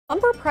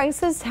Lumber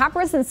prices have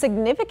risen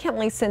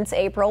significantly since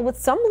April, with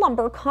some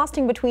lumber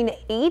costing between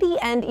 80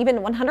 and even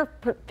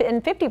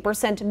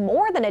 150%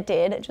 more than it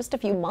did just a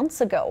few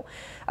months ago.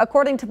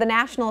 According to the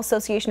National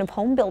Association of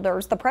Home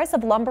Builders, the price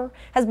of lumber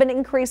has been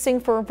increasing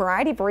for a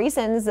variety of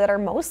reasons that are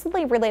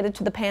mostly related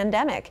to the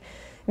pandemic.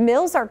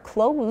 Mills are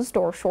closed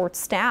or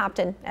short-staffed,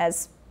 and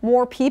as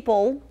more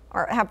people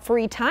have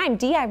free time,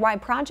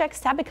 DIY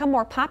projects have become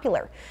more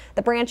popular.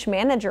 The branch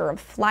manager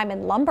of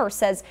Lyman Lumber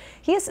says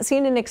he has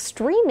seen an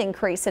extreme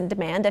increase in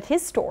demand at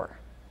his store.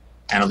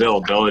 And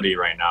availability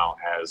right now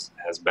has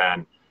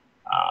been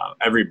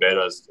every bit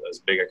as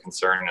big a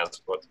concern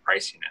as what the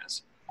pricing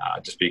is,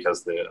 just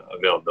because the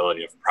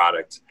availability of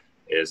product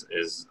is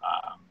it's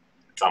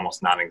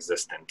almost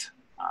non-existent.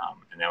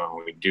 And then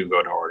when we do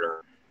go to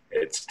order,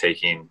 it's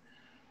taking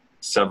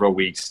several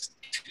weeks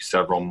to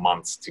several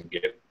months to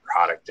get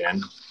product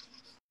in.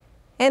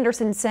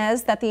 Anderson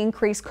says that the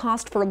increased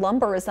cost for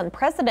lumber is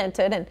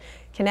unprecedented and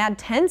can add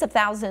tens of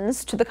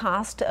thousands to the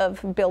cost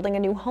of building a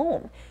new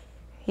home.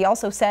 He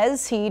also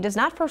says he does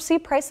not foresee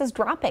prices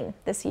dropping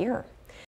this year.